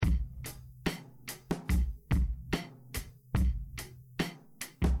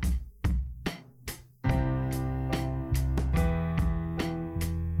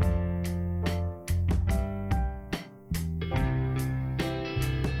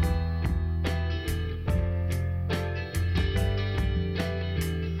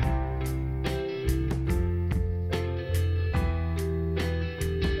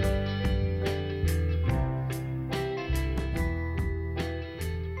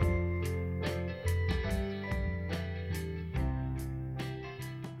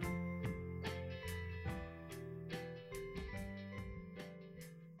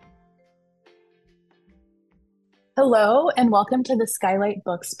Hello, and welcome to the SKYLIT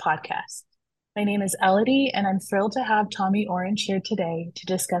Books podcast. My name is Elodie, and I'm thrilled to have Tommy Orange here today to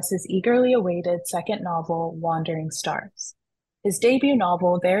discuss his eagerly awaited second novel, Wandering Stars. His debut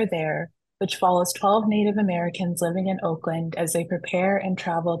novel, There, which follows 12 Native Americans living in Oakland as they prepare and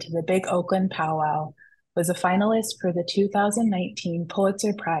travel to the Big Oakland Powwow, was a finalist for the 2019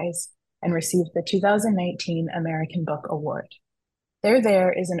 Pulitzer Prize and received the 2019 American Book Award.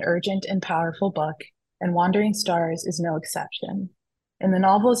 There is an urgent and powerful book, and Wandering Stars is no exception. In the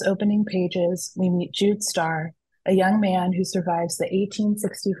novel's opening pages, we meet Jude Starr, a young man who survives the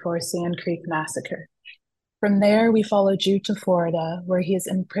 1864 Sand Creek Massacre. From there, we follow Jude to Florida, where he is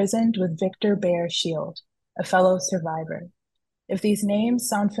imprisoned with Victor Bear Shield, a fellow survivor. If these names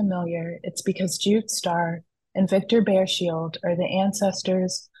sound familiar, it's because Jude Starr and Victor Bear Shield are the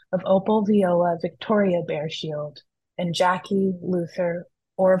ancestors of Opal Viola Victoria Bear Shield and Jackie, Luther,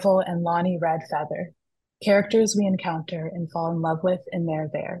 Orville, and Lonnie Redfeather, characters we encounter and fall in love with in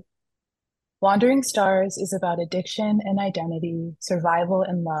There. Wandering Stars is about addiction and identity, survival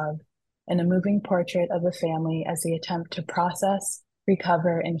and love, and a moving portrait of a family as they attempt to process,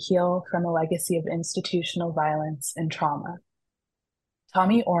 recover, and heal from a legacy of institutional violence and trauma.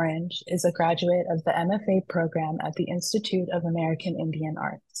 Tommy Orange is a graduate of the MFA program at the Institute of American Indian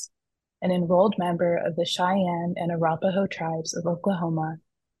Arts. An enrolled member of the Cheyenne and Arapaho tribes of Oklahoma,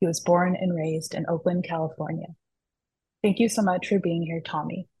 he was born and raised in Oakland, California. Thank you so much for being here,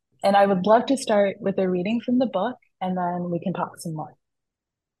 Tommy. And I would love to start with a reading from the book, and then we can talk some more.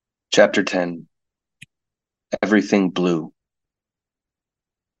 Chapter 10. Everything Blue.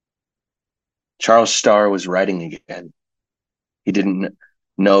 Charles Starr was writing again. He didn't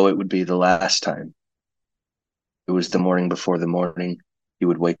know it would be the last time. It was the morning before the morning he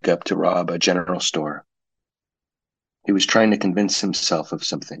would wake up to rob a general store. He was trying to convince himself of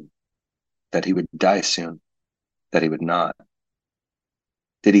something, that he would die soon, that he would not.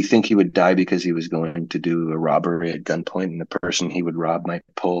 Did he think he would die because he was going to do a robbery at gunpoint and the person he would rob might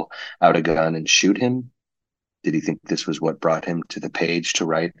pull out a gun and shoot him? Did he think this was what brought him to the page to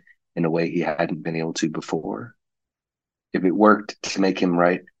write in a way he hadn't been able to before? If it worked to make him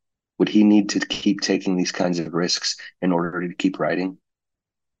write, would he need to keep taking these kinds of risks in order to keep writing?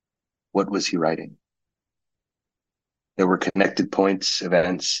 What was he writing? There were connected points,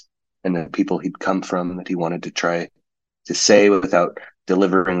 events, and the people he'd come from that he wanted to try to say without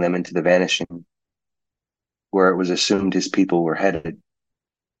delivering them into the vanishing, where it was assumed his people were headed.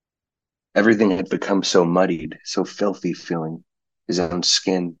 Everything had become so muddied, so filthy feeling, his own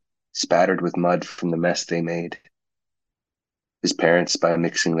skin spattered with mud from the mess they made. His parents by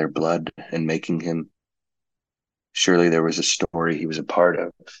mixing their blood and making him. Surely there was a story he was a part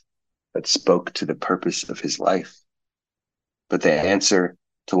of that spoke to the purpose of his life. But the answer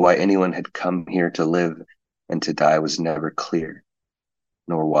to why anyone had come here to live and to die was never clear,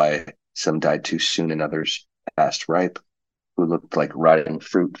 nor why some died too soon and others past ripe, who looked like rotting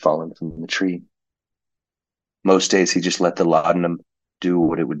fruit fallen from the tree. Most days he just let the laudanum do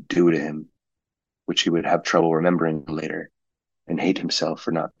what it would do to him, which he would have trouble remembering later, and hate himself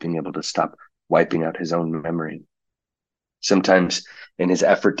for not being able to stop wiping out his own memory. Sometimes, in his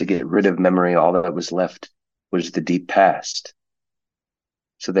effort to get rid of memory, all that was left was the deep past.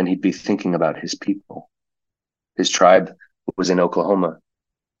 So then he'd be thinking about his people. His tribe was in Oklahoma,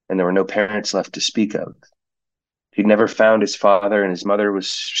 and there were no parents left to speak of. He'd never found his father, and his mother was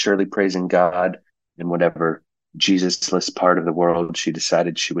surely praising God in whatever Jesus-less part of the world she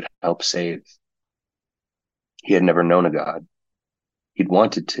decided she would help save. He had never known a God. He'd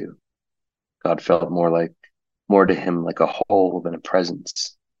wanted to. God felt more to him like a whole than a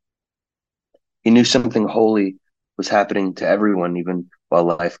presence. He knew something holy was happening to everyone, even while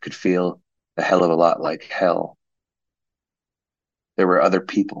life could feel a hell of a lot like hell. There were other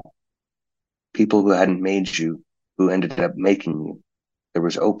people who hadn't made you, who ended up making you. There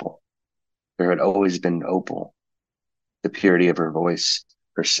was Opal. There had always been Opal. The purity of her voice,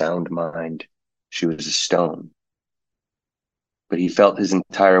 her sound mind. She was a stone. But he felt his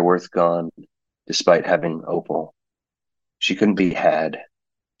entire worth gone, despite having Opal. She couldn't be had.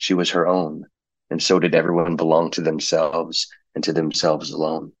 She was her own, and so did everyone belong to themselves and to themselves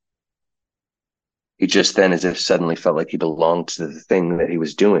alone. He just then, as if suddenly, felt like he belonged to the thing that he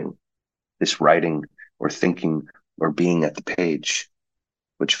was doing, this writing or thinking or being at the page,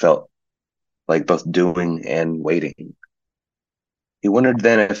 which felt like both doing and waiting. He wondered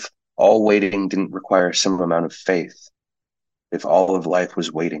then if all waiting didn't require some amount of faith, if all of life was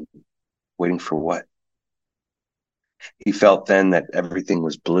waiting for what? He felt then that everything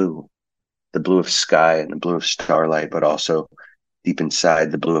was blue, the blue of sky and the blue of starlight, but also deep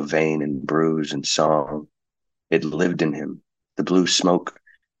inside the blue of vein and bruise and song. It lived in him. The blue smoke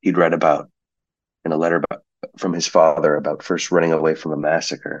he'd read about in a letter from his father about first running away from a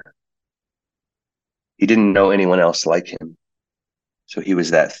massacre. He didn't know anyone else like him, so he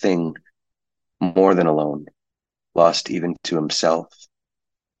was that thing more than alone, lost even to himself.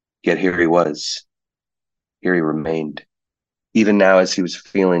 Yet here he was, here he remained. Even now, as he was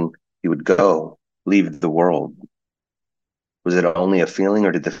feeling he would go, leave the world. Was it only a feeling,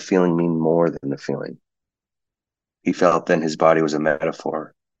 or did the feeling mean more than the feeling? He felt then his body was a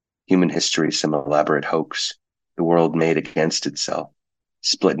metaphor, human history some elaborate hoax, the world made against itself,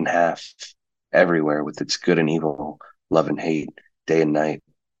 split in half, everywhere with its good and evil, love and hate, day and night,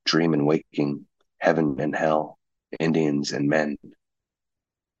 dream and waking, heaven and hell, Indians and men.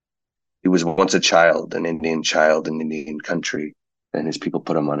 He was once a child, an Indian child in Indian country. Then his people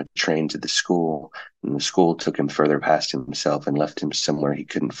put him on a train to the school, and the school took him further past himself and left him somewhere he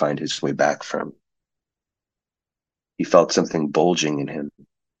couldn't find his way back from. He felt something bulging in him.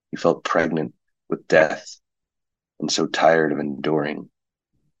 He felt pregnant with death and so tired of enduring.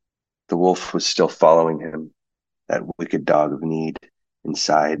 The wolf was still following him, that wicked dog of need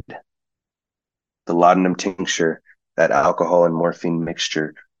inside. The laudanum tincture, that alcohol and morphine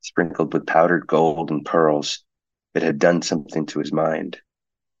mixture sprinkled with powdered gold and pearls, it had done something to his mind,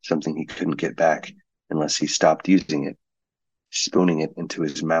 something he couldn't get back unless he stopped using it, spooning it into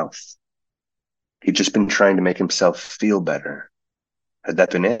his mouth. He'd just been trying to make himself feel better. Had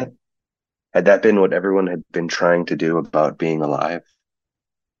that been it? Had that been what everyone had been trying to do about being alive?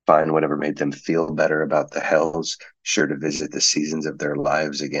 Find whatever made them feel better about the hells, sure to visit the seasons of their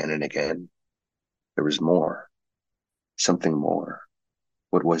lives again and again. There was more, something more.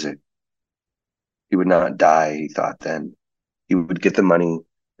 What was it? He would not die, he thought then. He would get the money,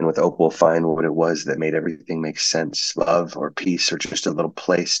 and with Opal find what it was that made everything make sense, love or peace or just a little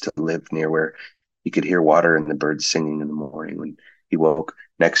place to live near where he could hear water and the birds singing in the morning when he woke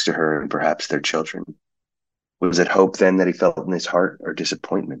next to her and perhaps their children. Was it hope then that he felt in his heart, or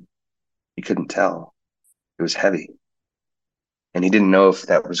disappointment? He couldn't tell. It was heavy. And he didn't know if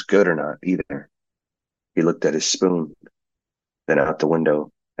that was good or not either. He looked at his spoon, then out the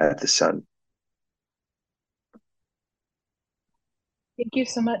window at the sun. Thank you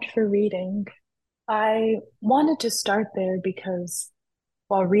so much for reading. I wanted to start there because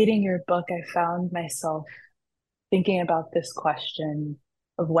while reading your book, I found myself thinking about this question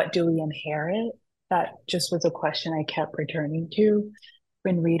of what do we inherit? That just was a question I kept returning to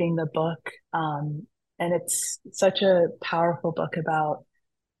when reading the book. And it's such a powerful book about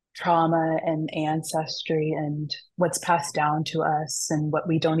trauma and ancestry and what's passed down to us and what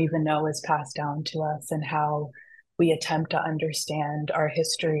we don't even know is passed down to us and how we attempt to understand our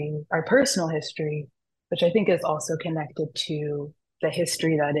history, our personal history, which I think is also connected to the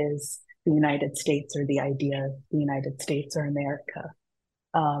history that is the United States or the idea of the United States or America.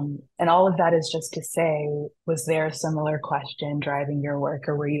 And all of that is just to say, was there a similar question driving your work,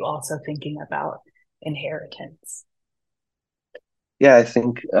 or were you also thinking about inheritance? Yeah, I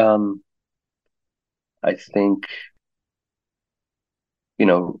think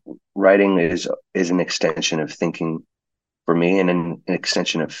writing is an extension of thinking for me, and an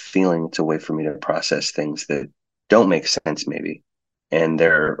extension of feeling. It's a way for me to process things that don't make sense, maybe. And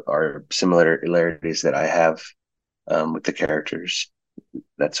there are similarities that I have with the characters.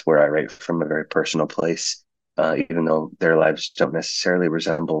 That's where I write from a very personal place, even though their lives don't necessarily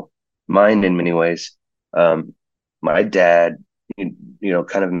resemble mine in many ways. Um, my dad,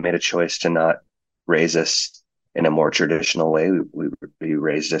 kind of made a choice to not raise us in a more traditional way. We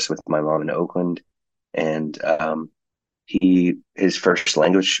raised us with my mom in Oakland, and his first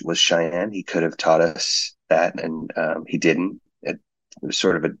language was Cheyenne. He could have taught us that, and he didn't. It was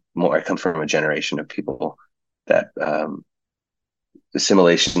sort of a more. I come from a generation of people that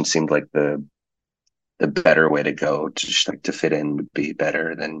assimilation seemed like the better way to go, to just like to fit in would be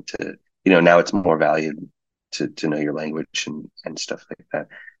better than to, now it's more valued to know your language and stuff like that.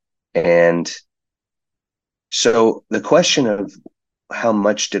 And so the question of how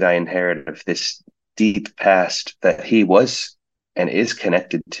much did I inherit of this deep past that he was and is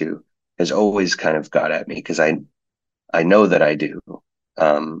connected to has always kind of got at me, because I know that I do.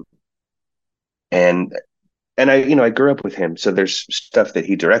 Um, and I grew up with him, so there's stuff that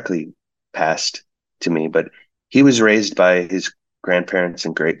he directly passed to me, but he was raised by his grandparents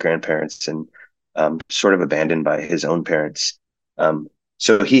and great grandparents, and sort of abandoned by his own parents.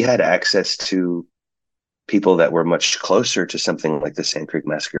 So he had access to people that were much closer to something like the Sand Creek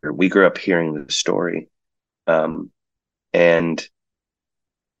Massacre. We grew up hearing the story, and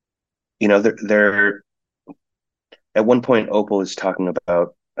there at one point Opal is talking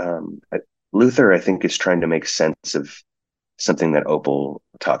about Luther, I think, is trying to make sense of something that Opal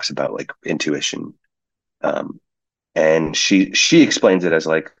talks about, like intuition. Um, and she explains it as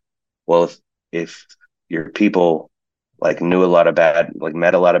like, well, if your people like knew a lot of bad, like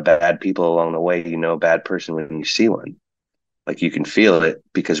met a lot of bad people along the way, you know, a bad person when you see one, like you can feel it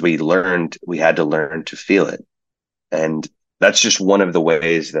because we had to learn to feel it. And that's just one of the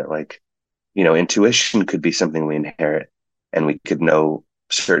ways that like, you know, intuition could be something we inherit, and we could know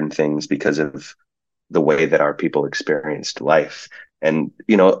certain things because of the way that our people experienced life. And,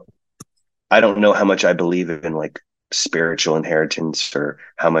 you know, I don't know how much I believe in like spiritual inheritance or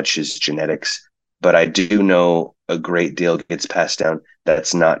how much is genetics, but I do know a great deal gets passed down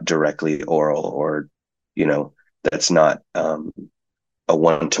that's not directly oral, or, you know, that's not a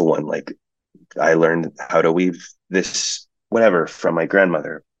one to one. Like I learned how to weave this whatever from my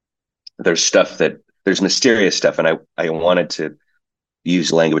grandmother. There's mysterious stuff, and I wanted to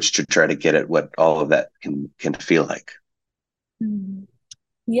use language to try to get at what all of that can feel like. Mm.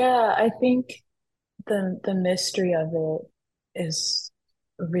 Yeah, I think the mystery of it is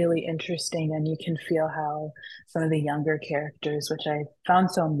really interesting, and you can feel how some of the younger characters, which I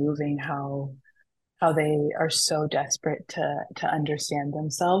found so moving, how they are so desperate to understand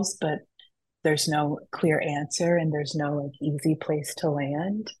themselves, but there's no clear answer and there's no like easy place to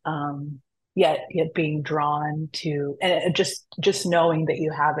land. Yet being drawn to, and just knowing that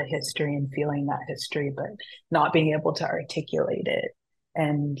you have a history and feeling that history, but not being able to articulate it.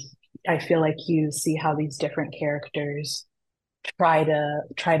 And I feel like you see how these different characters try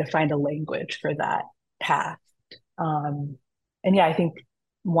to find a language for that path. Um, and yeah, I think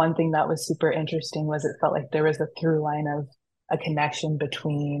one thing that was super interesting was it felt like there was a through line of a connection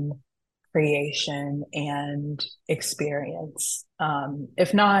between creation and experience.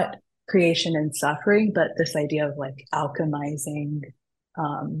 If not creation and suffering, but this idea of like alchemizing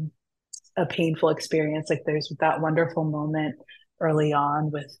um, a painful experience. Like there's that wonderful moment early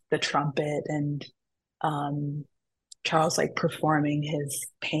on with the trumpet and um, Charles like performing his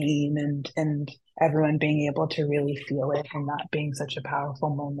pain and everyone being able to really feel it and that being such a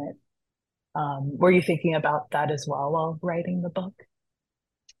powerful moment. Were you thinking about that as well while writing the book?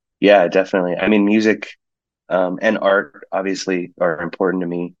 Yeah, definitely. I mean, music and art obviously are important to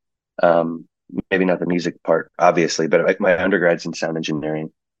me. Um, Maybe not the music part, obviously, but like my undergrad's in sound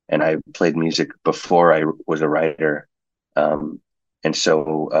engineering, and I played music before I was a writer. Um, and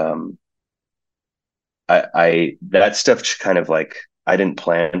so I that stuff kind of like I didn't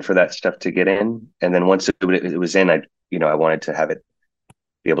plan for that stuff to get in, and then once it was in, I wanted to have it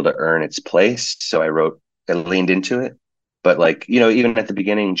be able to earn its place, so I leaned into it. But like even at the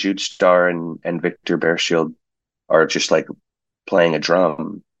beginning, Jude Starr and Victor Bearshield are just like playing a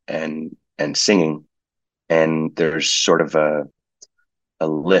drum and singing, and there's sort of a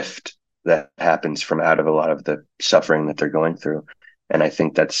lift that happens from out of a lot of the suffering that they're going through. And I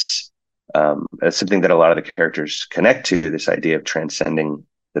think that's something that a lot of the characters connect to, this idea of transcending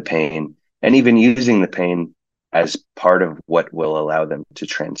the pain and even using the pain as part of what will allow them to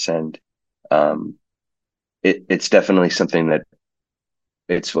transcend. um, it's definitely something that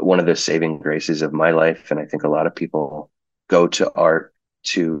it's one of the saving graces of my life, and I think a lot of people go to art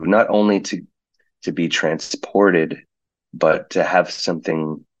to not only to be transported, but to have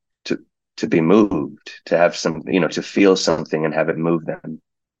something to to be moved, to have some, to feel something and have it move them,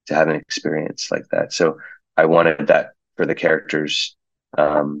 to have an experience like that. So I wanted that for the characters,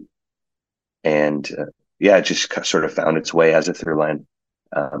 um, and yeah, it just sort of found its way as a through line.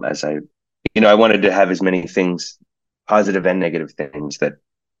 As I wanted to have as many things, positive and negative things that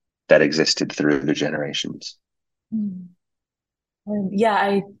existed through the generations. Mm.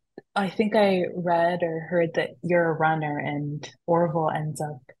 Yeah, I think I read or heard that you're a runner, and Orville ends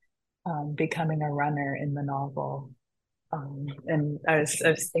up becoming a runner in the novel. And I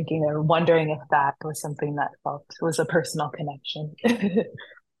was thinking or wondering if that was something that felt was a personal connection.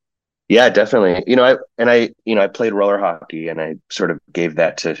 Yeah, definitely. I played roller hockey, and I sort of gave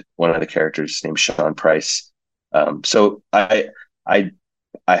that to one of the characters named Sean Price. So I I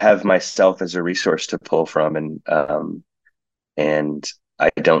have myself as a resource to pull from, and I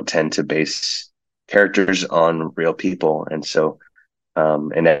don't tend to base characters on real people, and so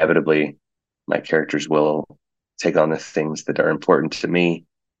inevitably my characters will take on the things that are important to me.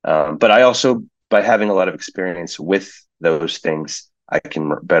 But I also, by having a lot of experience with those things, I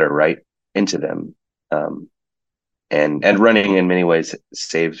can better write into them. Um, and running in many ways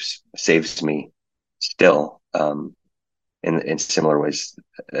saves me still, in similar ways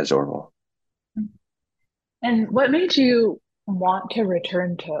as Orville. And what made you want to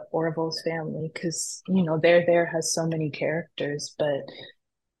return to Orville's family? Because, There There has so many characters, but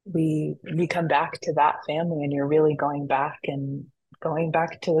we come back to that family, and you're really going back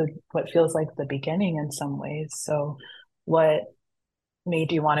to what feels like the beginning in some ways. So what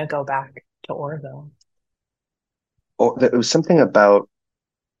made you want to go back to Orville? Or there was something about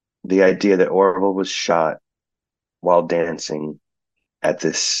the idea that Orville was shot while dancing at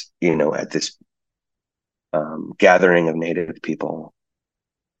this gathering of Native people,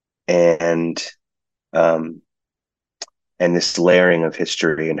 and um, and this layering of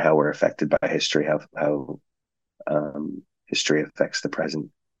history and how we're affected by history, how history affects the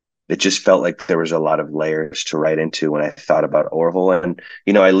present. It just felt like there was a lot of layers to write into when I thought about Orville, and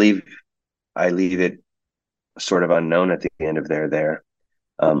I leave it sort of unknown at the end of there.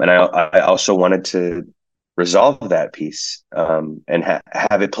 And I also wanted to resolve that piece, and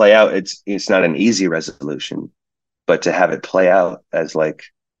have it play out. It's not an easy resolution, but to have it play out as like,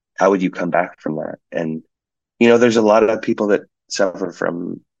 how would you come back from that? And there's a lot of people that suffer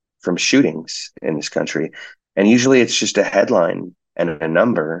from shootings in this country, and usually it's just a headline and a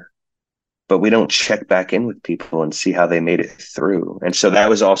number, but we don't check back in with people and see how they made it through. And so that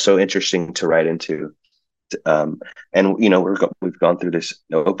was also interesting to write into. um, and we've gone through this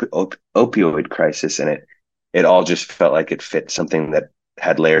opioid crisis, and it all just felt like it fit something that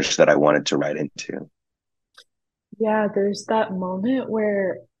had layers that I wanted to write into. Yeah, there's that moment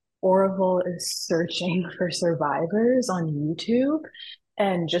where Orville is searching for survivors on YouTube.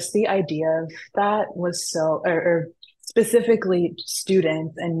 And just the idea of that was or specifically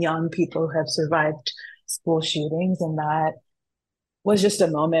students and young people who have survived school shootings. And that was just a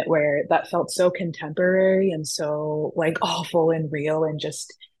moment where that felt so contemporary and so like awful and real, and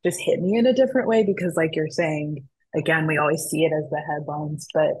just hit me in a different way because like you're saying, again, we always see it as the headlines,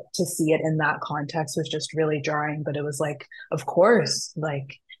 but to see it in that context was just really jarring. But it was like, of course,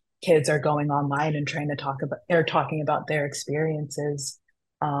 like kids are going online and trying to talk about or talking about their experiences.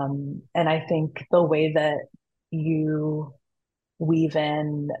 And I think the way that you weave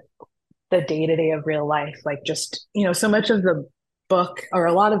in the day to day of real life. Like just, so much of the book or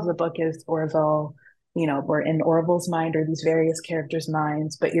a lot of the book is Orville, we're in Orville's mind or these various characters'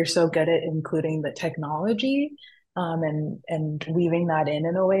 minds, but you're so good at including the technology, and weaving that in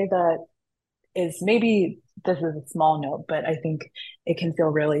a way that is maybe this is a small note, but I think it can feel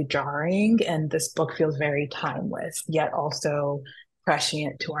really jarring. And this book feels very timeless, yet also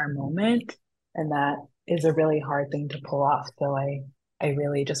prescient to our moment. And that is a really hard thing to pull off. So I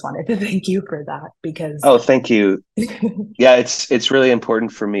really just wanted to thank you for that because Oh, thank you. Yeah, it's really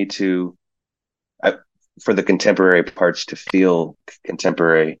important for me I, for the contemporary parts to feel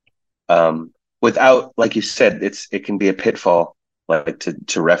contemporary, without, like you said, it can be a pitfall. Like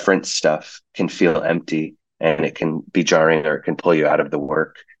to reference stuff can feel empty, and it can be jarring, or it can pull you out of the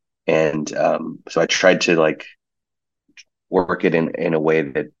work. And so I tried to like work it in a way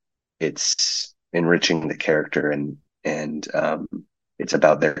that it's enriching the character, and it's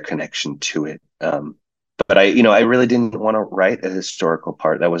about their connection to it. But I really didn't want to write a historical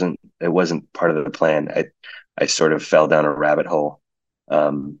part. It wasn't part of the plan. I sort of fell down a rabbit hole.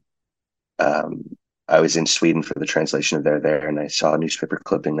 Um, um, I was in Sweden for the translation of There, and I saw a newspaper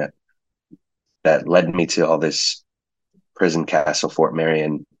clipping that led me to all this prison, castle, Fort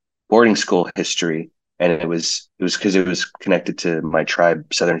Marion boarding school history, and it was because it was connected to my tribe,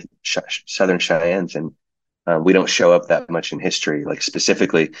 Southern Cheyennes, and we don't show up that much in history. Like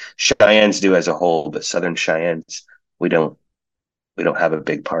specifically, Cheyennes do as a whole, but Southern Cheyennes, we don't we don't have a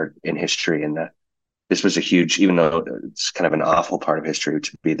big part in history. And this was a huge, even though it's kind of an awful part of history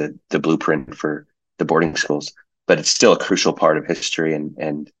to be the blueprint for the boarding schools, but it's still a crucial part of history.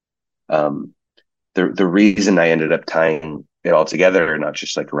 And um, the reason I ended up tying it all together, not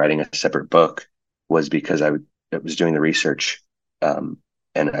just like writing a separate book, was because I was doing the research, um,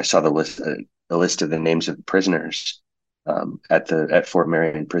 and I saw the list of the names of the prisoners, at Fort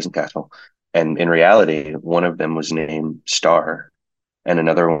Marion Prison Castle, and in reality, one of them was named Star, and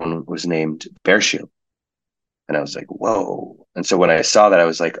another one was named Bearshield, and I was like, whoa! And so when I saw that, I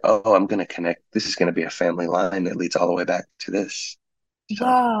was like, oh, I'm going to connect. This is going to be a family line that leads all the way back to this. So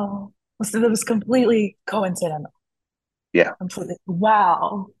wow. So that was completely coincidental. yeah. Completely.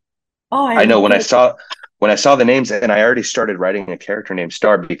 Wow. Oh, I I know love it. when I saw the names, and I already started writing a character named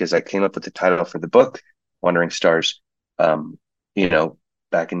Star because I came up with the title for the book, Wandering Stars, um, you know,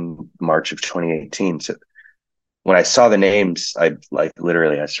 back in March of 2018. So when I saw the names, I like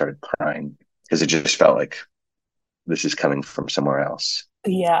literally I started crying because it just felt like this is coming from somewhere else.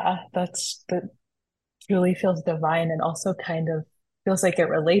 Yeah, that truly feels divine and also kind of feels like it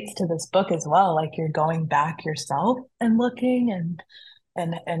relates to this book as well. Like you're going back yourself and looking and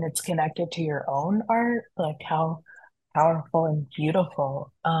it's connected to your own art, like how powerful and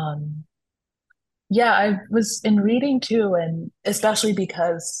beautiful. Yeah, I was in reading too, and especially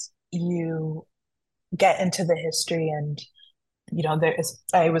because you get into the history and there is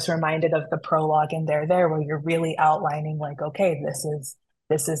I was reminded of the prologue in there where you're really outlining like, okay, this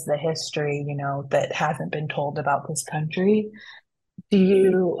is the history, that hasn't been told about this country.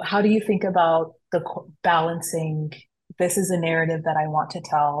 How do you think about balancing, this is a narrative that I want to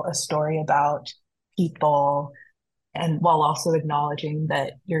tell a story about people, and while also acknowledging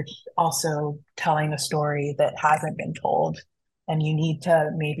that you're also telling a story that hasn't been told, and you need to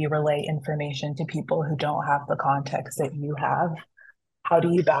maybe relay information to people who don't have the context that you have? How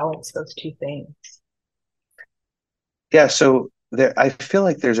do you balance those two things? Yeah, so I feel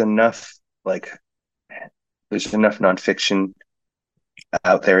like like there's enough nonfiction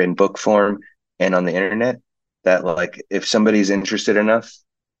out there in book form and on the internet that like if somebody's interested enough,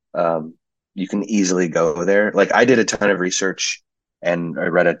 um, you can easily go there. Like I did a ton of research and I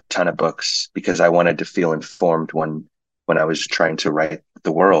read a ton of books because I wanted to feel informed when I was trying to write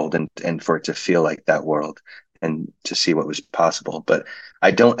the world and for it to feel like that world and to see what was possible. But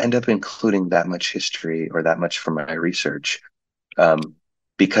I don't end up including that much history or that much from my research, um,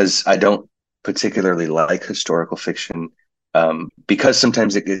 because I don't particularly like historical fiction, because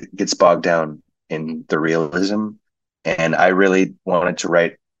sometimes it gets bogged down in the realism. And I really wanted to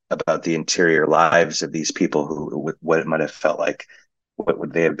write about the interior lives of these people who, what it might have felt like, what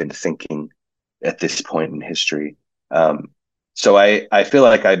would they have been thinking at this point in history. Um, so I feel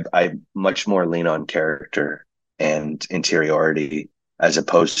like I much more lean on character and interiority as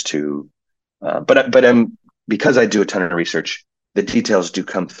opposed to, but I'm because I do a ton of research, the details do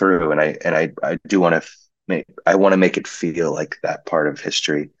come through, and I do want to make it feel like that part of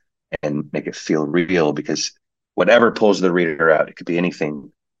history and make it feel real because whatever pulls the reader out, it could be anything.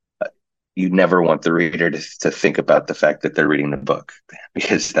 You never want the reader to think about the fact that they're reading the book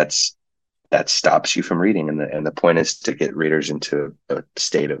because that stops you from reading, and the point is to get readers into a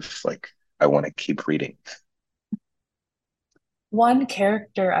state of like I want to keep reading. One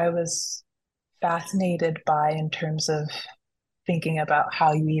character I was fascinated by in terms of thinking about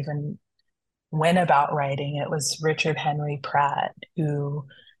how you even went about writing it was Richard Henry Pratt, who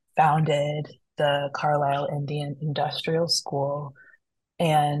founded the Carlisle Indian Industrial School.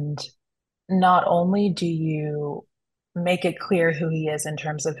 And not only do you make it clear who he is in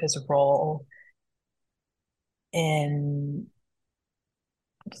terms of his role in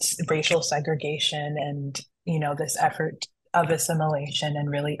racial segregation and, this effort of assimilation and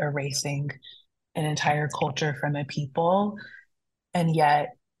really erasing an entire culture from a people, and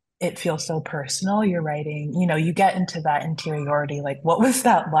yet it feels so personal. You're writing, you get into that interiority, like what was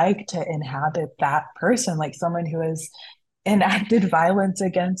that like to inhabit that person, like someone who has enacted violence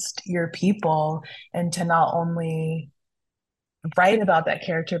against your people, and to not only write about that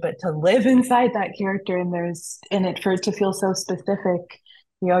character but to live inside that character, and for it to feel so specific.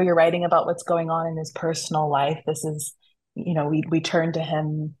 You're writing about what's going on in his personal life. This is, we turn to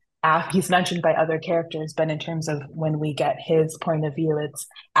him after he's mentioned by other characters, but in terms of when we get his point of view, it's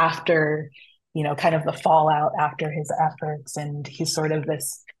after, kind of the fallout after his efforts, and he's sort of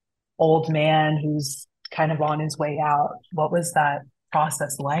this old man who's kind of on his way out. What was that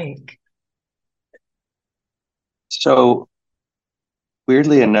process like? So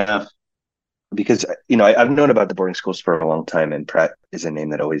weirdly enough, because I've known about the boarding schools for a long time, and Pratt is a name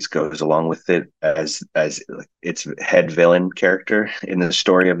that always goes along with it as like, its head villain character in the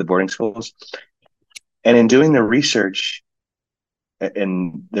story of the boarding schools. And in doing the research,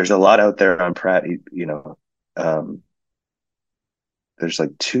 and there's a lot out there on Pratt, um, there's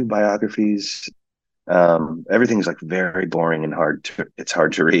like two biographies. Everything's like very boring and it's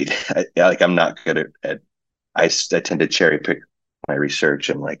hard to read. I'm not good I tend to cherry pick my research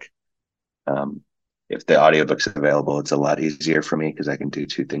and like, um, if the audiobook's available, it's a lot easier for me because I can do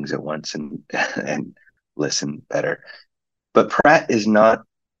two things at once and and listen better. But Pratt is not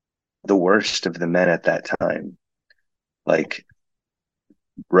the worst of the men at that time. Like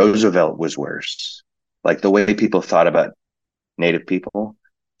Roosevelt was worse. Like the way people thought about Native people.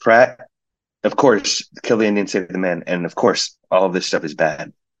 Pratt, of course, kill the Indian, save the man, and of course, all of this stuff is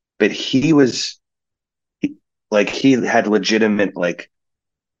bad. But he, like he had legitimate like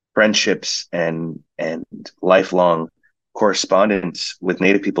friendships and lifelong correspondence with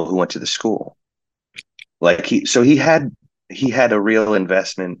Native people who went to the school. Like he had a real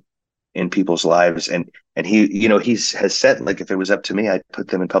investment in people's lives, and has said like if it was up to me, I'd put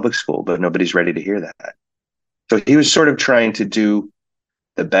them in public school, but nobody's ready to hear that. So he was sort of trying to do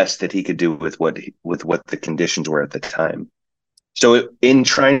the best that he could do with what the conditions were at the time. So in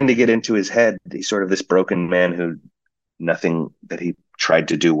trying to get into his head, he's sort of this broken man who nothing that he tried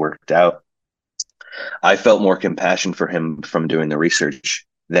to do worked out. I felt more compassion for him from doing the research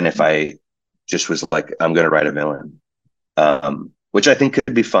than if I just was like, I'm going to write a villain, which I think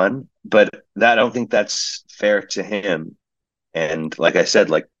could be fun, but I don't think that's fair to him. And like I said,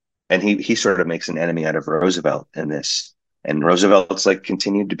 like, and he sort of makes an enemy out of Roosevelt in this, and Roosevelt's like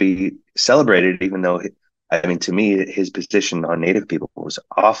continued to be celebrated, even though, I mean, to me, his position on Native people was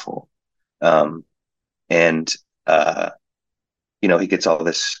awful. Um, and he gets all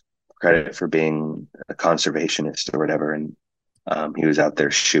this credit for being a conservationist or whatever, and he was out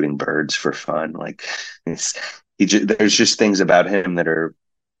there shooting birds for fun. Like, there's just things about him that are,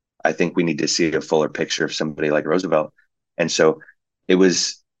 I think we need to see a fuller picture of somebody like Roosevelt. And so it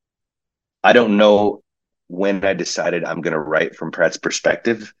was, I don't know when I decided I'm going to write from Pratt's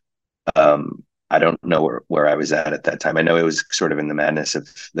perspective. I don't know where I was at that time. I know it was sort of in the madness of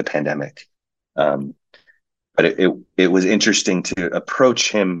the pandemic. Um, but it was interesting to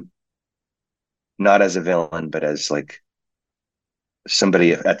approach him not as a villain, but as like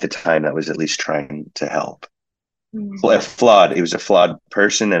somebody at the time that was at least trying to help. Flawed. He was a flawed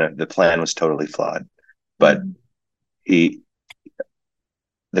person, and the plan was totally flawed. But he,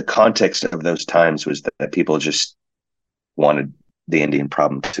 the context of those times was that people just wanted the Indian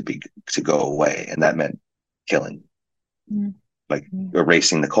problem to go away, and that meant killing, like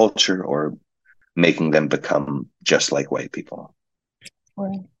erasing the culture or making them become just like white people,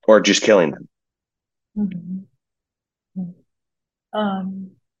 or just killing them.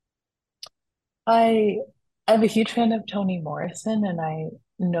 Um, I I'm a huge fan of Toni Morrison, and I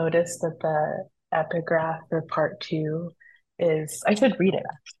noticed that the epigraph for part two is, I should read it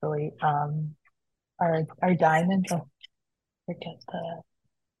actually. Our diamonds. Oh, forget the.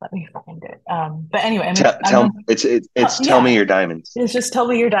 Let me find it. But anyway, It's tell me yeah. your diamonds. It's just tell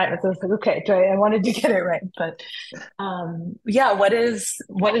me your diamonds. I was like, okay, I wanted to get it right, but yeah. What is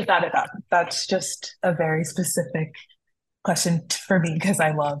that about? That's just a very specific question for me because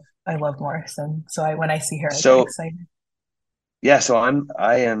I love Morrison. So when I see her, I get So excited. yeah, so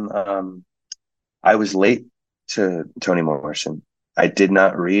I was late to Toni Morrison. I did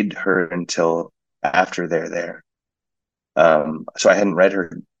not read her until after they're there. So I hadn't read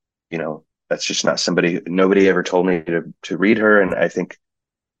her, that's just not nobody ever told me to read her. And I think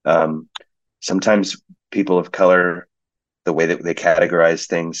um, sometimes people of color, the way that they categorize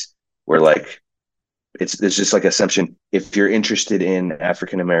things, were like, it's just like assumption. If you're interested in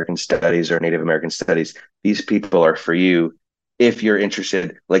African American studies or Native American studies, these people are for you. If you're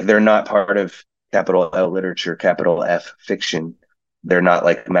interested, like they're not part of capital L literature, capital F fiction. They're not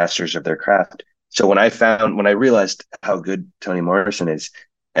like masters of their craft. So when I realized how good Toni Morrison is,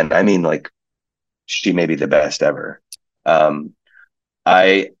 and I mean like she may be the best ever. Um,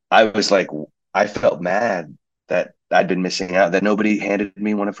 I was like, I felt mad that I'd been missing out, that nobody handed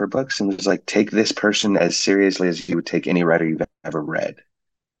me one of her books and was like, take this person as seriously as you would take any writer you've ever read,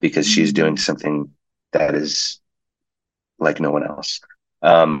 because she's doing Mm. something that is like no one else.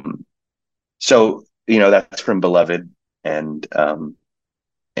 Um, so that's from Beloved, and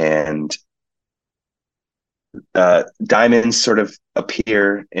diamonds sort of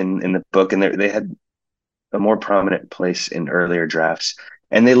appear in the book, and they had a more prominent place in earlier drafts.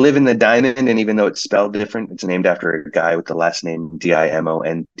 And they live in the diamond, and even though it's spelled different, it's named after a guy with the last name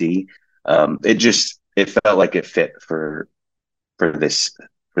Dimond. It felt like it fit for this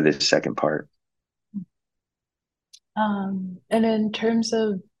for this second part. And in terms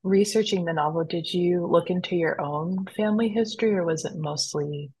of researching the novel, did you look into your own family history, or was it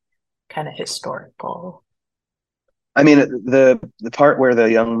mostly kind of historical? I mean, the part where the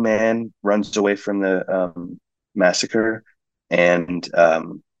young man runs away from the massacre and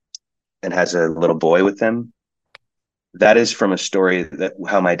and has a little boy with them, that is from a story that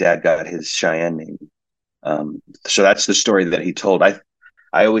how my dad got his Cheyenne name. So that's the story that he told. I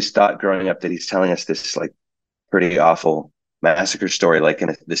always thought growing up that he's telling us this like pretty awful massacre story, like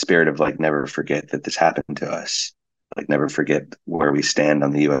in the spirit of like never forget that this happened to us, like never forget where we stand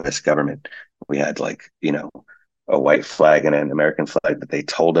on the U.S. government. We had like a white flag and an American flag that they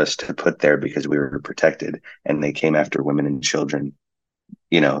told us to put there because we were protected, and they came after women and children.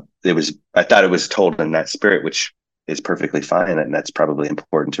 It was, I thought it was told in that spirit, which is perfectly fine, and that's probably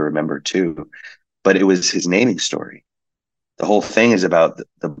important to remember too. But it was his naming story. The whole thing is about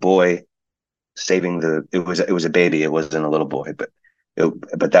the boy saving it was a baby. It wasn't a little boy, but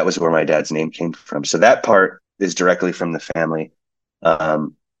that was where my dad's name came from. So that part is directly from the family.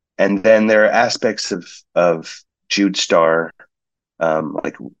 And then there are aspects of Jude Star,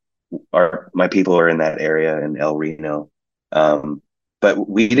 like my people are in that area in El Reno. But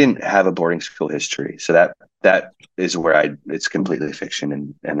we didn't have a boarding school history. So that is where it's completely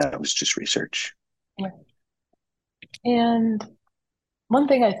fiction, and that was just research. Yeah. And one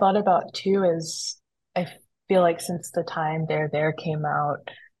thing I thought about too is I feel like since the time There came out,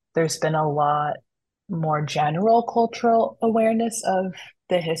 there's been a lot more general cultural awareness of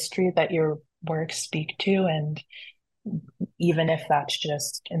the history that your works speak to. And even if that's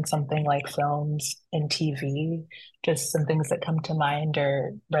just in something like films and TV, just some things that come to mind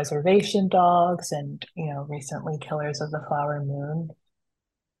are Reservation Dogs and, recently Killers of the Flower Moon.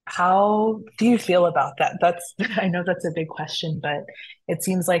 How do you feel about that? I know that's a big question, but it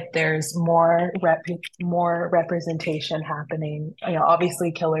seems like there's more representation happening.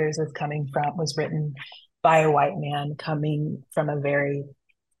 Obviously Killers was written by a white man coming from a very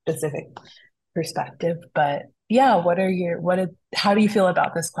specific perspective. But yeah, how do you feel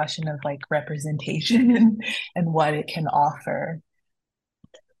about this question of like representation and what it can offer?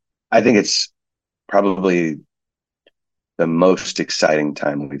 I think it's probably the most exciting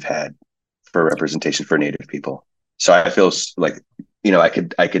time we've had for representation for Native people. So I feel like,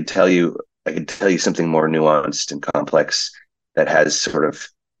 I could tell you something more nuanced and complex that has sort of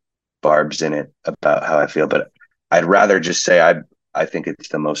barbs in it about how I feel, but I'd rather just say I think it's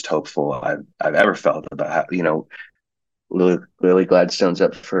the most hopeful I've ever felt about how, Lily Gladstone's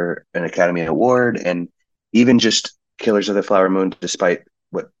up for an Academy Award, and even just Killers of the Flower Moon, despite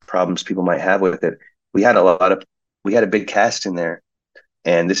what problems people might have with it, we had we had a big cast in there,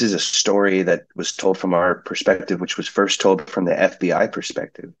 and this is a story that was told from our perspective, which was first told from the FBI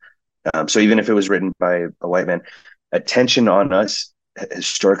perspective. So even if it was written by a white man, attention on us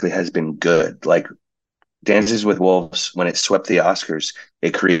historically has been good. Like Dances with Wolves, when it swept the Oscars,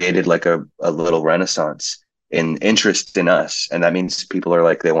 it created like a little renaissance in interest in us. And that means people are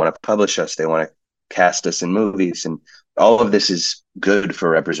like, they want to publish us, they want to cast us in movies. And all of this is good for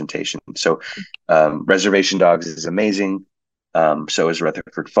representation. So Reservation Dogs is amazing. So is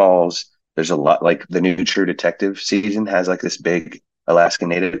Rutherford Falls. There's a lot, like the new True Detective season has like this big Alaska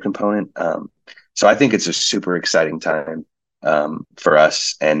Native component. So I think it's a super exciting time for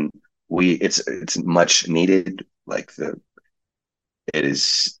us, and it's much needed. It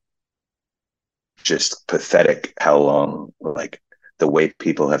is just pathetic how long, like, the way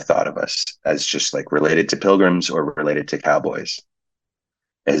people have thought of us as just like related to pilgrims or related to cowboys.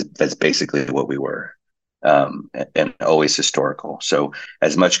 That's basically what we were, and always historical. So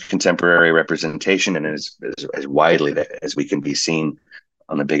as much contemporary representation and as widely as we can be seen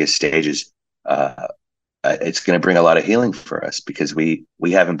on the biggest stages, it's going to bring a lot of healing for us because we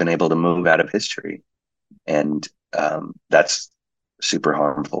haven't been able to move out of history, and that's super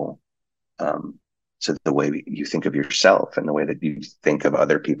harmful. So the way you think of yourself and the way that you think of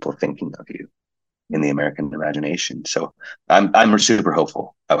other people thinking of you in the American imagination. So I'm super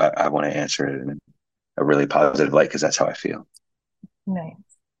hopeful. I want to answer it in a really positive light because that's how I feel. Nice.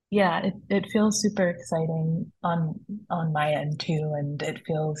 Yeah, it feels super exciting on my end too, and it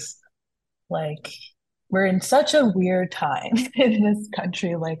feels like we're in such a weird time in this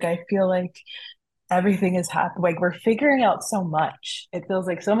country. Like I feel like everything is happening. Like we're figuring out so much. It feels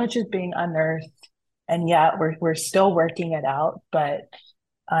like so much is being unearthed, and yet we're still working it out. But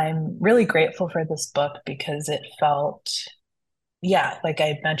I'm really grateful for this book because it felt, yeah, like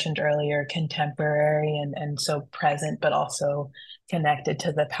I mentioned earlier, contemporary and so present, but also connected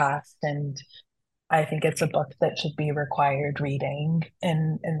to the past. And I think it's a book that should be required reading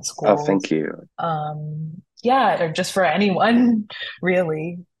in Oh, schools. thank you. Yeah, or just for anyone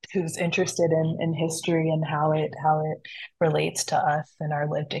really who's interested in history and how it relates to us and our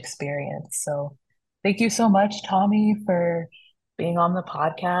lived experience. So thank you so much, Tommy, for being on the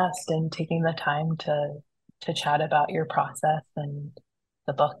podcast and taking the time to chat about your process and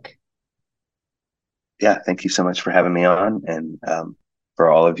the book. Yeah, thank you so much for having me on, and for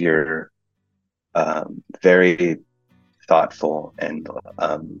all of your very thoughtful and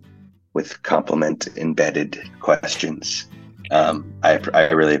with compliment embedded questions. I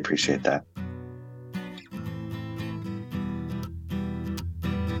really appreciate that.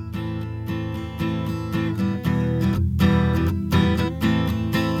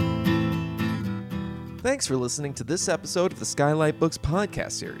 Thanks for listening to this episode of the SKYLIT Books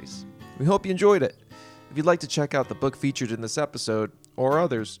podcast series. We hope you enjoyed it. If you'd like to check out the book featured in this episode, or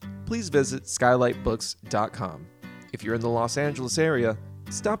others, please visit skylitbooks.com. If you're in the Los Angeles area,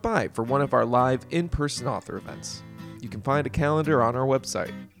 stop by for one of our live in-person author events. You can find a calendar on our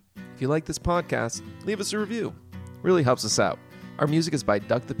website. If you like this podcast, leave us a review. It really helps us out. Our music is by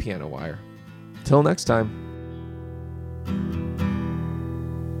Duck the Piano Wire. Till next time.